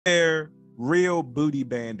real booty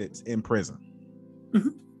bandits in prison. Mm-hmm.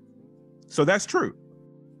 So that's true.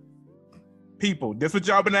 People, this is what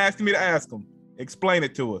y'all been asking me to ask them. Explain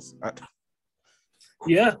it to us.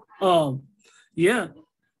 Yeah. Yeah.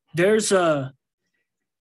 There's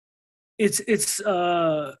it's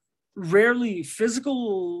rarely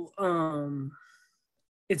physical.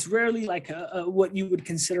 It's rarely like a what you would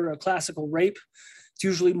consider a classical rape. It's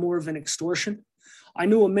usually more of an extortion. I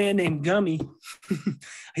knew a man named Gummy.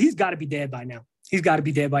 He's got to be dead by now.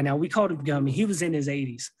 We called him Gummy. He was in his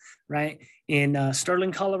 80s, right? In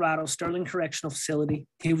Sterling, Colorado, Sterling Correctional Facility.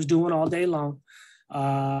 He was doing all day long.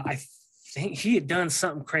 I think he had done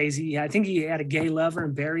something crazy. I think he had a gay lover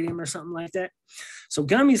and buried him or something like that. So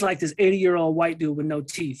Gummy's like this 80-year-old white dude with no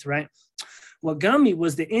teeth, right? Well, Gummy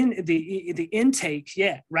was the intake,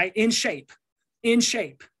 yeah, right? In shape.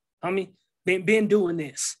 I mean, been doing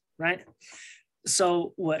this, right?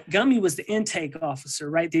 So what Gummy was the intake officer,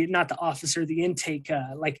 right? Not the officer, the intake,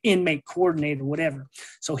 like inmate coordinator, whatever.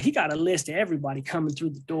 So he got a list of everybody coming through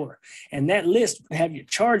the door. And that list would have your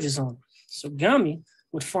charges on them. So Gummy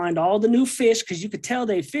would find all the new fish, because you could tell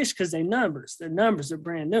they fish because their numbers are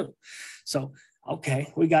brand new. So,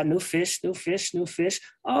 okay, we got new fish.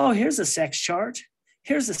 Oh, here's a sex charge.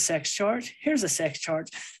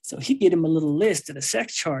 So he get him a little list of the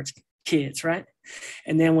sex charge kids, right?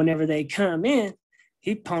 And then whenever they come in,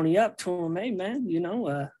 he pony up to them. Hey, man,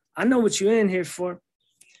 I know what you're in here for.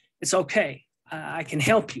 It's okay. I can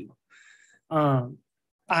help you.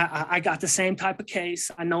 I got the same type of case.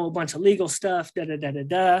 I know a bunch of legal stuff,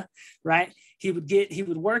 right? He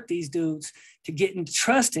would work these dudes to get them to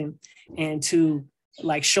trust him and to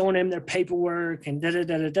like showing them their paperwork and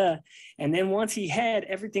And then once he had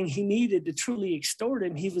everything he needed to truly extort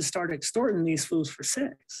him, he would start extorting these fools for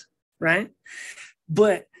sex, right?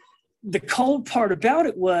 But the cold part about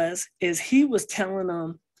it is he was telling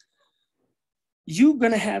them, you're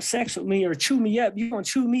going to have sex with me or chew me up. You're going to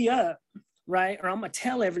chew me up, right? Or I'm going to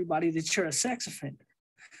tell everybody that you're a sex offender,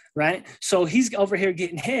 right? So he's over here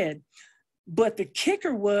getting head. But the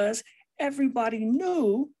kicker was everybody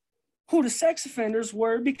knew who the sex offenders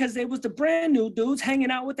were because they was the brand new dudes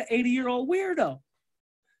hanging out with the 80-year-old weirdo.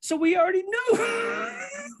 So we already knew.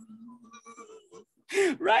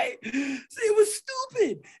 Right? It was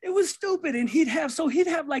stupid. And he'd have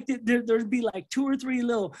like, there'd be like 2 or 3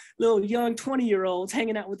 little young 20-year-olds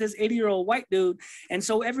hanging out with this 80-year-old white dude. And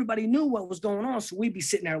so everybody knew what was going on. So we'd be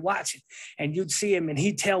sitting there watching, and you'd see him and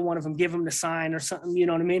he'd tell one of them, give him the sign or something, you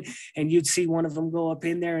know what I mean? And you'd see one of them go up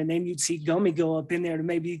in there, and then you'd see Gummy go up in there to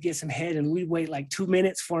maybe get some head. And we'd wait like 2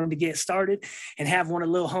 minutes for him to get started and have one of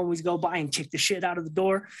the little homies go by and kick the shit out of the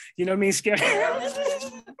door. You know what I mean? Scared.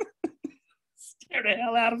 Scare the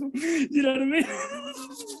hell out of them. You know what I mean?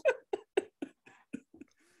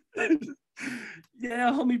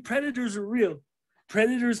 Yeah, homie, predators are real.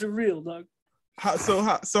 Dog.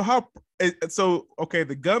 Okay,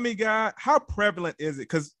 the Gummy guy, how prevalent is it?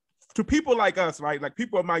 Because to people like us, right, like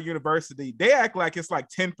people at my university, they act like it's like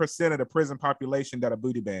 10% of the prison population that are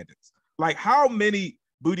booty bandits. Like, how many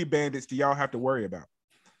booty bandits do y'all have to worry about?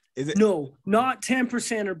 Is it? No, not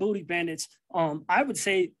 10% are booty bandits. I would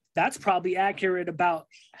say that's probably accurate about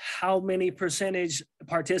how many percentage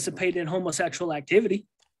participate in homosexual activity.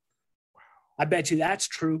 I bet you that's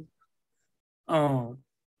true. No,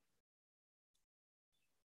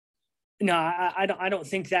 I don't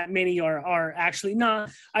think that many are actually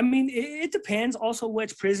not. I mean, it depends also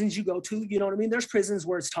which prisons you go to. You know what I mean? There's prisons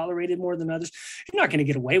where it's tolerated more than others. You're not going to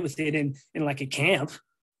get away with it in like a camp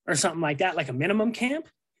or something like that, like a minimum camp.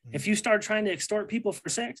 Mm-hmm. If you start trying to extort people for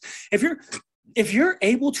sex, if you're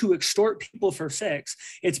able to extort people for sex,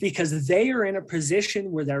 it's because they are in a position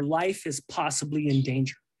where their life is possibly in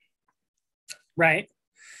danger, right?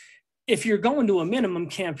 If you're going to a minimum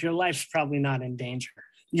camp, your life's probably not in danger.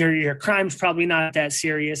 Your crime's probably not that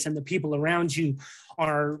serious, and the people around you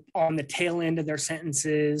are on the tail end of their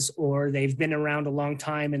sentences, or they've been around a long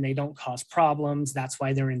time and they don't cause problems. That's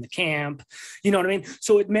why they're in the camp. You know what I mean?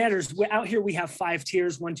 So it matters. Out here we have 5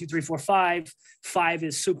 tiers: 1, 2, 3, 4, 5. 5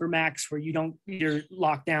 is super max, where you're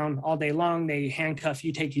locked down all day long. They handcuff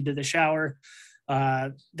you, take you to the shower.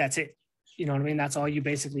 That's it. You know what I mean? That's all you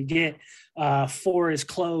basically get. 4 is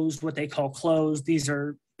closed, what they call closed. These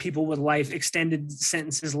are people with life and extended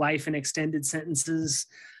sentences.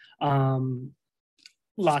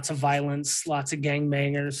 Lots of violence, lots of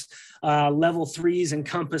gangbangers. Level 3s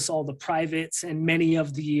encompass all the privates, and many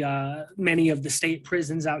of the state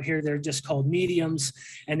prisons out here, they're just called mediums.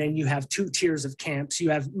 And then you have 2 tiers of camps. You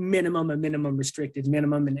have minimum and minimum restricted,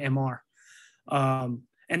 minimum and MR.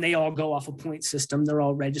 And they all go off a point system. They're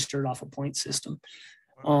all registered off a point system.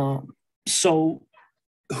 So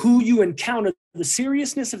who you encounter, the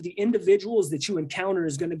seriousness of the individuals that you encounter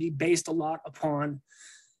is going to be based a lot upon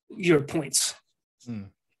your points. Okay.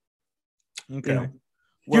 You know,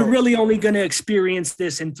 you're really only going to experience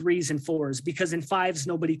this in 3s and 4s, because in 5s,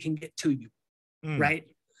 nobody can get to you, right?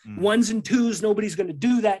 1s and 2s, nobody's going to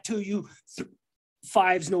do that to you.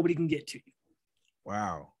 5s, nobody can get to you.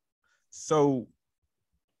 Wow. So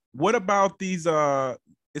what about these,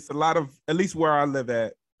 it's a lot of, at least where I live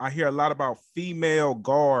at, I hear a lot about female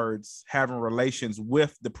guards having relations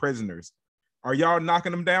with the prisoners. Are y'all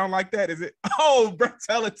knocking them down like that? Is it? Oh, bro,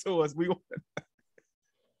 tell it to us.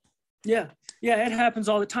 Yeah, it happens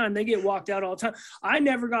all the time. They get walked out all the time. I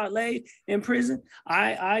never got laid in prison.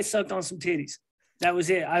 I sucked on some titties. That was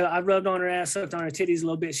it. I rubbed on her ass, sucked on her titties a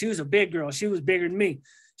little bit. She was a big girl. She was bigger than me.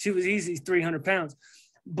 She was easy 300 pounds.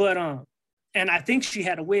 But and I think she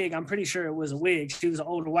had a wig. I'm pretty sure it was a wig. She was an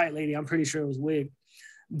older white lady. I'm pretty sure it was a wig.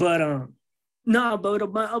 But no, but a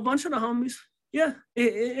bunch of the homies, yeah,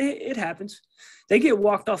 it happens. They get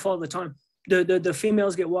walked off all the time. The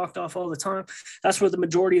females get walked off all the time. That's where the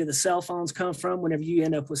majority of the cell phones come from. Whenever you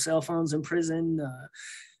end up with cell phones in prison,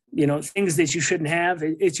 you know, things that you shouldn't have,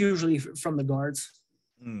 it's usually from the guards.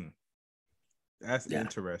 That's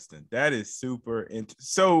interesting. That is super interesting.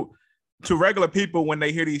 So to regular people, when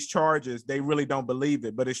they hear these charges, they really don't believe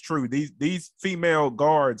it, but it's true. These female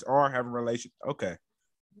guards are having relations. Okay.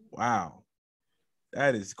 Wow.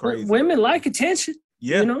 That is crazy. Women like attention.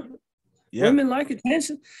 Yeah. You know? Yeah. Women like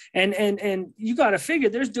attention. And you got to figure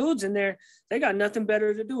there's dudes in there, they got nothing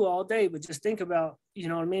better to do all day, but just think about, you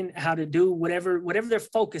know what I mean, how to do whatever their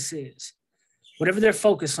focus is, whatever they're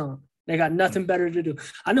focused on. They got nothing better to do.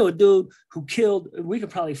 I know a dude who killed, we could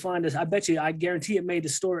probably find this. I bet you, I guarantee it made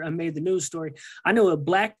the news story. I know a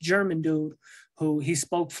black German dude who he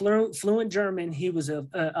spoke fluent German. He was a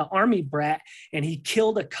army brat, and he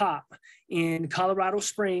killed a cop in Colorado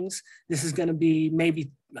Springs. This is going to be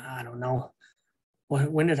maybe, I don't know,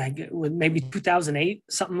 when did I get, maybe 2008,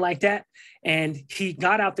 something like that. And he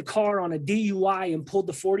got out the car on a DUI and pulled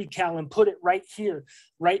the 40 cal and put it right here,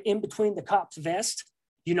 right in between the cop's vest,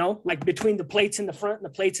 you know, like between the plates in the front and the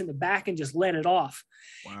plates in the back, and just let it off.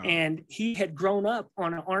 Wow. And he had grown up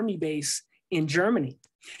on an army base in Germany,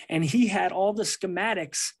 and he had all the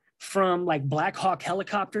schematics from like Black Hawk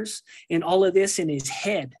helicopters and all of this in his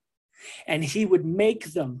head. And he would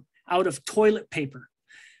make them out of toilet paper.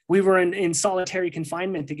 We were in solitary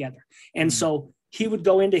confinement together. And so he would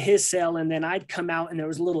go into his cell, and then I'd come out, and there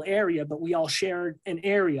was a little area, but we all shared an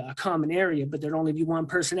area, a common area, but there'd only be one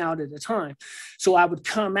person out at a time. So I would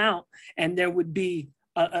come out, and there would be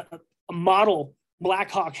a model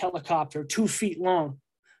Black Hawk helicopter, 2 feet long,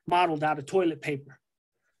 modeled out of toilet paper,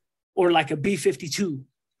 or like a B-52,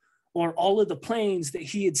 or all of the planes that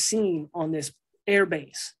he had seen on this air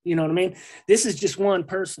base. You know what I mean? This is just one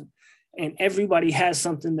person, and everybody has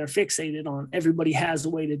something they're fixated on. Everybody has a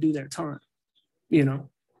way to do their time, you know?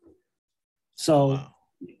 So wow.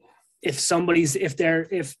 if they're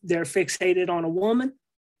fixated on a woman,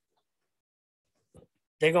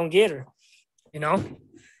 they're going to get her, you know?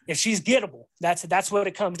 If she's gettable, that's what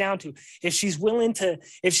it comes down to. If she's willing to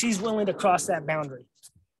cross that boundary,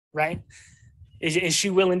 right? Is she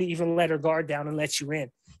willing to even let her guard down and let you in?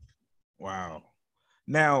 Wow.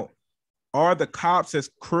 Now, are the cops as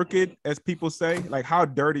crooked as people say? Like, how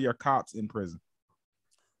dirty are cops in prison?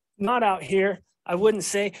 Not out here. I wouldn't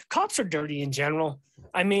say. Cops are dirty in general.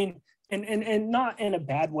 I mean, and not in a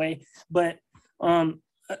bad way, but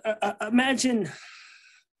imagine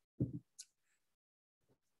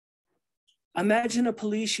a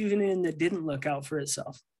police union that didn't look out for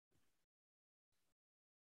itself.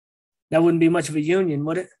 That wouldn't be much of a union,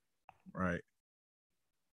 would it? Right.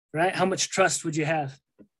 Right? How much trust would you have?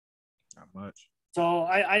 Not much. So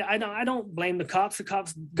I don't blame the cops. The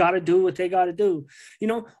cops got to do what they got to do. You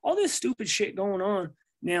know, all this stupid shit going on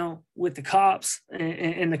now with the cops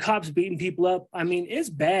and the cops beating people up. I mean, it's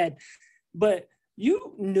bad, but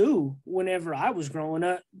you knew whenever I was growing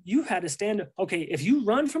up, you had to stand up. Okay, if you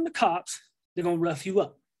run from the cops, they're going to rough you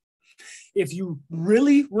up. If you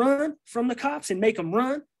really run from the cops and make them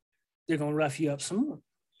run, they're going to rough you up some more.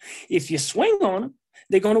 If you swing on them,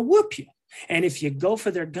 they're going to whoop you. And if you go for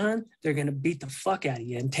their gun, they're going to beat the fuck out of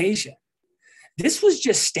you and tase you. This was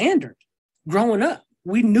just standard growing up.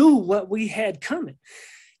 We knew what we had coming.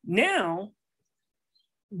 Now,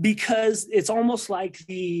 because it's almost like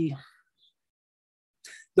the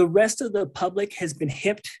rest of the public has been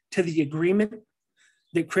hipped to the agreement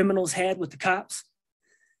that criminals had with the cops,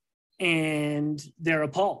 and they're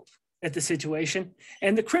appalled at the situation.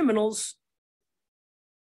 And the criminals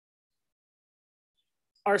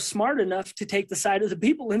are smart enough to take the side of the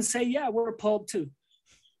people and say, yeah, we're appalled too.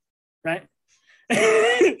 right?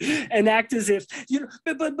 And act as if, you know,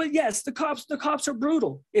 but yes, the cops are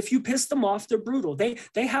brutal. If you piss them off, they're brutal. They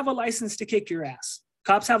have a license to kick your ass.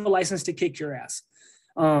 Cops have a license to kick your ass.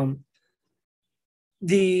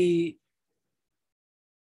 They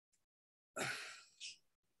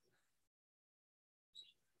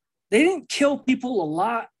didn't kill people a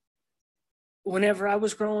lot whenever I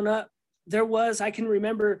was growing up. I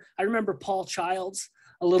remember Paul Childs,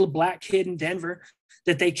 a little black kid in Denver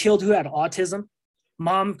that they killed who had autism.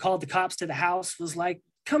 Mom called the cops to the house, was like,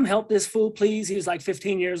 come help this fool, please. He was like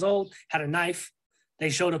 15 years old, had a knife. They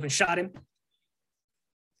showed up and shot him.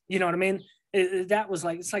 You know what I mean? That was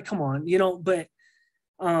like, it's like, come on, you know, but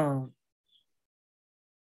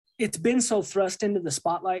it's been so thrust into the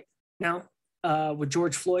spotlight now with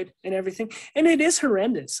George Floyd and everything. And it is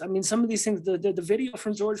horrendous. I mean, some of these things, the video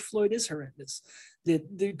from George Floyd is horrendous.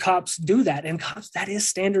 The cops do that. And cops, that is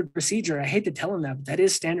standard procedure. I hate to tell them that, but that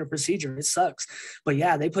is standard procedure. It sucks. But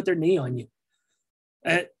yeah, they put their knee on you.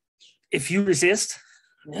 If you resist,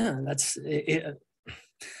 yeah, that's it.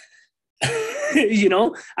 You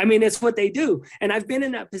know, I mean, it's what they do. And I've been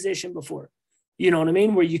in that position before, you know what I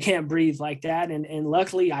mean? Where you can't breathe like that. And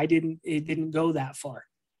luckily it didn't go that far.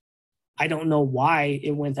 I don't know why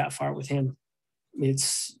it went that far with him.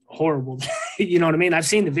 It's horrible. You know what I mean? I've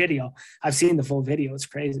seen the video. I've seen the full video. It's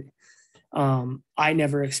crazy. I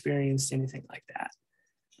never experienced anything like that.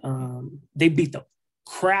 They beat the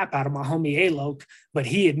crap out of my homie Alok, but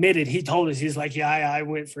he told us, he's like, yeah, I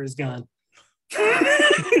went for his gun.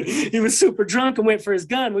 He was super drunk and went for his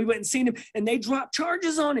gun. We went and seen him and they dropped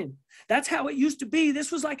charges on him. That's how it used to be. This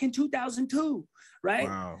was like in 2002, right?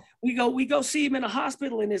 Wow. We go see him in a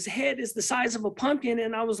hospital and his head is the size of a pumpkin.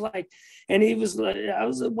 And I was like,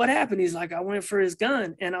 what happened? He's like, I went for his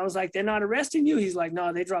gun. And I was like, they're not arresting you? He's like,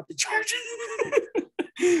 no, they dropped the charges.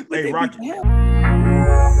 Hey, Rocky.